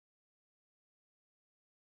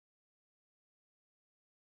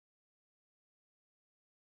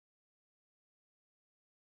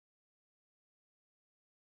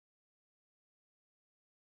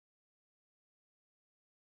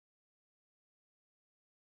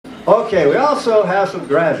Okay, we also have some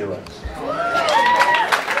graduates.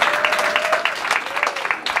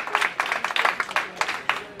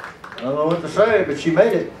 I don't know what to say, but she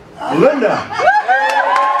made it. Linda.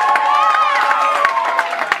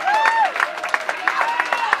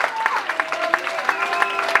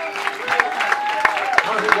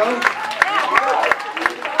 How's it going?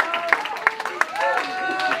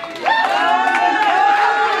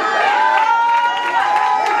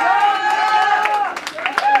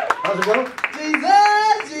 How's it going?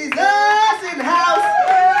 Jesus in the house.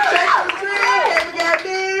 Check the tree, came and got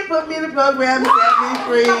me, put me in the program and set me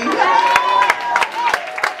free.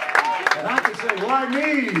 And I can say, why me?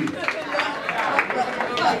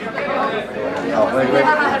 Oh, wait.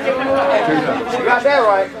 You got that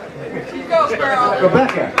right. Go, girl.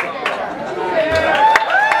 Rebecca.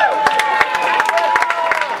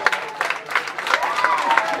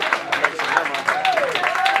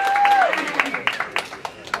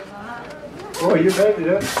 Oh, you made it,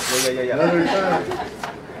 huh? Yeah. Another time.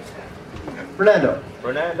 Fernando.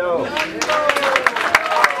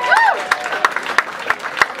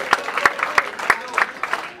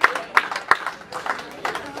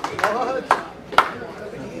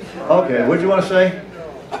 Okay, what do you want to say?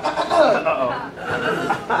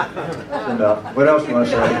 What else do you want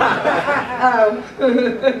to say?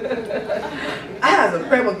 I have some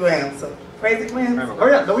crazy some crazy grams. Oh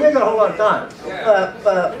yeah, no, we ain't got a whole lot of time.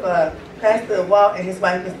 For Pastor Walt and his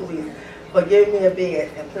wife, Miss Louise, for giving me a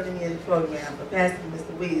bed and putting me in the program. For Pastor Miss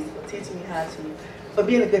Louise for teaching me for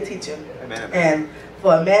being a good teacher. Amen. And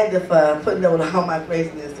for Amanda for putting up with all my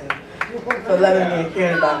craziness and for loving me and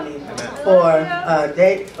caring about me.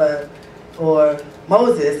 For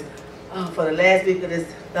Moses, for the last week of this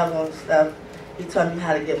doggone stuff, he taught me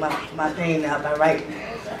how to get my pain out by writing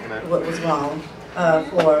what was wrong.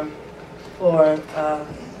 For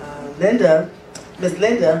Linda, Miss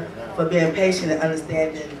Linda, for being patient and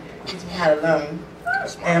understanding, teaching me how to learn.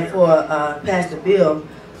 And for Pastor Bill,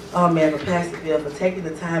 oh man, for Pastor Bill, for taking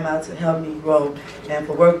the time out to help me grow and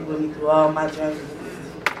for working with me through all my journeys.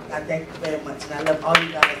 I thank you very much, and I love all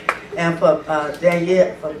you guys. And for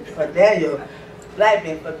Daniel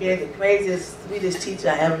Blackman, for being the craziest, sweetest teacher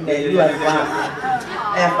I ever met. You are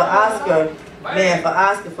wow. And for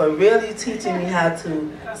Oscar, for really teaching me how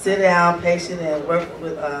to sit down, patient, and work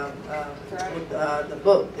with the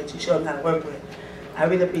book that you showed me how to work with. I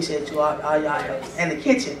really appreciate you all y'all help. And the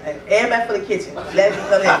kitchen, and everybody for the kitchen. Let me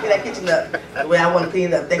come in, clean that kitchen up the way I want to clean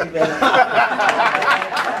it up. Thank you very much.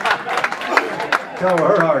 Tell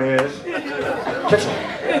her heart is.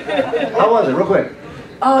 How was it, real quick?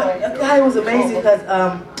 Oh, God, it was amazing because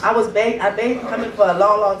I baked coming for a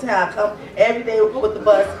long time. I come every day with the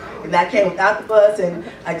bus, and I came without the bus, and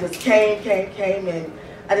I just came, and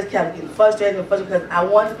I just kept getting frustrated because I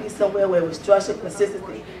wanted to be somewhere where it was structure,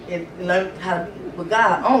 consistency, and learn how to be with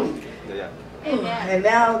God only. And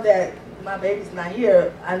now that my baby's not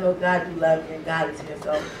here, I know God do love me and God is here.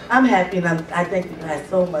 So I'm happy, and I thank you guys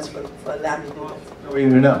so much for allowing me to do this. What do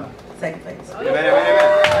you know? Second place.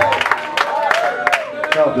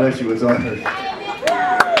 God bless you, it's on her.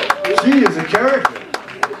 She is a character.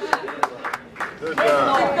 Good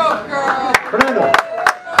job. Fernando.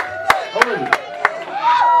 How are you?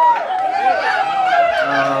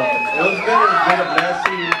 It's been a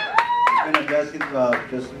blessing. It's been a blessing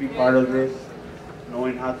just to be part of this,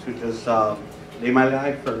 knowing how to just lay my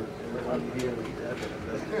life for everyone here.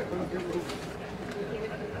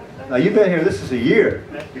 Now you've been here. This is a year.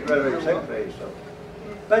 You graduated second phase, so.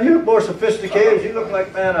 Man, you look more sophisticated. You look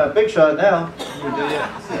like, man, a big shot now.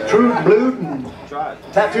 True blue and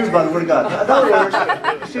tattoos by the word of God. In other words,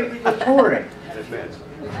 you seem to be maturing.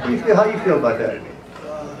 How do you feel about that?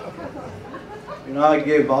 You know, I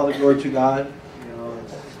gave all the glory to God. You know,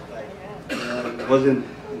 it's like, it wasn't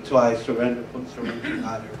until I surrendered to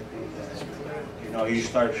God everything that, you know, He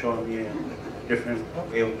started showing me a different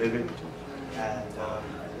way of living, and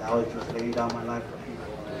I was just laying down my life for people.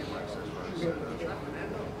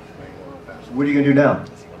 So what are you gonna do now?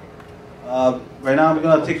 Right now, I'm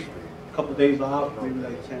gonna take a couple days off, maybe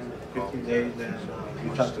like 10, 15 days, and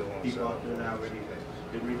reach out to people out there that I already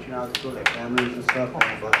been reaching out to, like families and stuff. And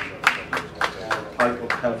probably go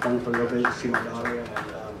to California for a little bit to see my daughter, and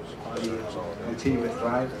probably continue with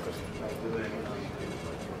Thrive.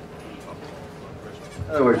 In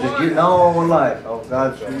other words, just getting on with life. Oh,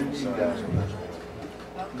 God's sweet.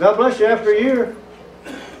 God bless you after a year.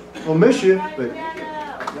 We'll miss you, but.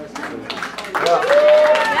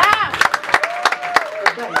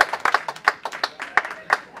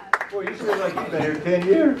 Boy, you seem like you've been here 10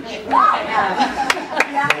 years.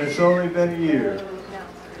 And it's only been a year.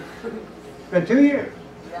 It's been 2 years.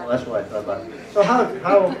 Well, that's what I thought about it. So how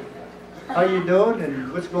How you doing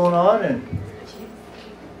and what's going on? And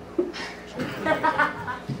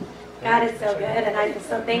God is so good, and I'm just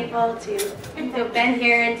so thankful to have been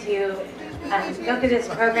here and to go through this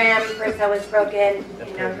program. First, I was broken,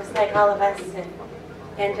 you know, just like all of us,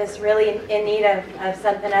 and just really in need of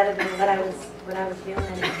something other than what I was feeling.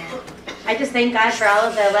 And I just thank God for all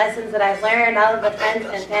of the lessons that I've learned, all of the friends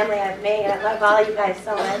and family I've made. I love all you guys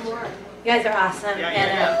so much. You guys are awesome.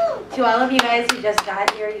 And to all of you guys who just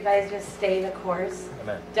got here, you guys just stay the course.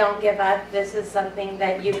 Amen. Don't give up. This is something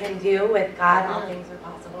that you can do with God. All things are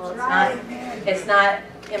possible. It's not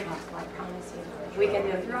impossible, I promise you. We can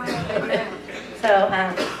do it. So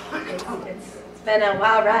it's been a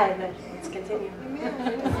wild ride, but let's continue.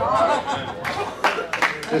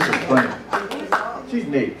 this is funny. She's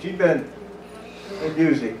neat. She's been in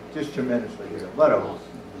music just tremendously here. What a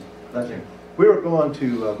blessing. We were going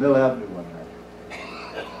to Mill Avenue one night.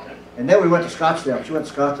 And then we went to Scottsdale. She went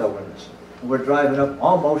to Scottsdale with us. And we're driving up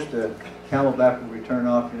almost to Camelback when we turn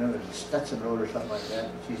off, you know, there's a Stetson Road or something like that.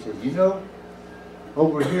 And she said, you know,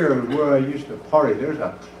 over here where I used to party, there's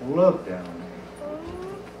a club down there.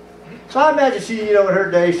 So I imagine she, you know, in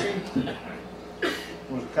her day, she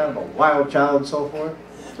was kind of a wild child and so forth.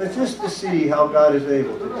 But just to see how God is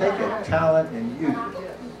able to take a talent and use it.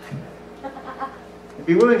 And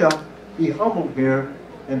be willing to be humble here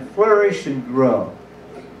and flourish and grow.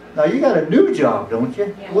 Now you got a new job, don't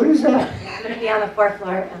you? Yeah. What is that? I'm going to be on the 4th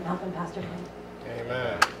floor and helping Pastor Quinn.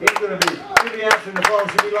 Amen. He's going to be answering the phone.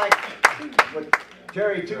 Should be like what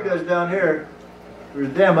Jerry too does down here. For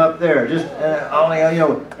them up there, just only, you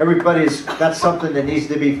know, everybody's got something that needs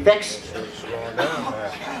to be fixed.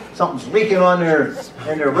 Something's leaking on in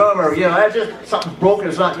their room, or you know, just something's broken.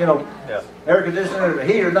 It's not, you know, air conditioner, or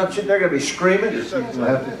heater, not shit. They're going to be screaming. You'll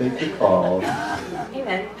have to take the call.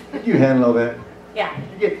 Amen. Did you handle all that? Yeah.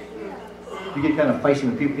 You get kind of feisty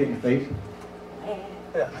when people get in your face.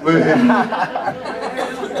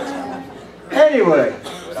 Anyway,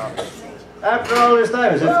 after all this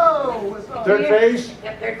time, is it third phase?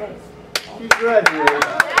 Yep, 3rd phase. She's graduated.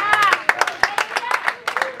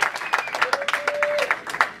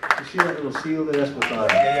 You see that little seal there? That's what's on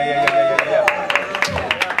it. Yeah.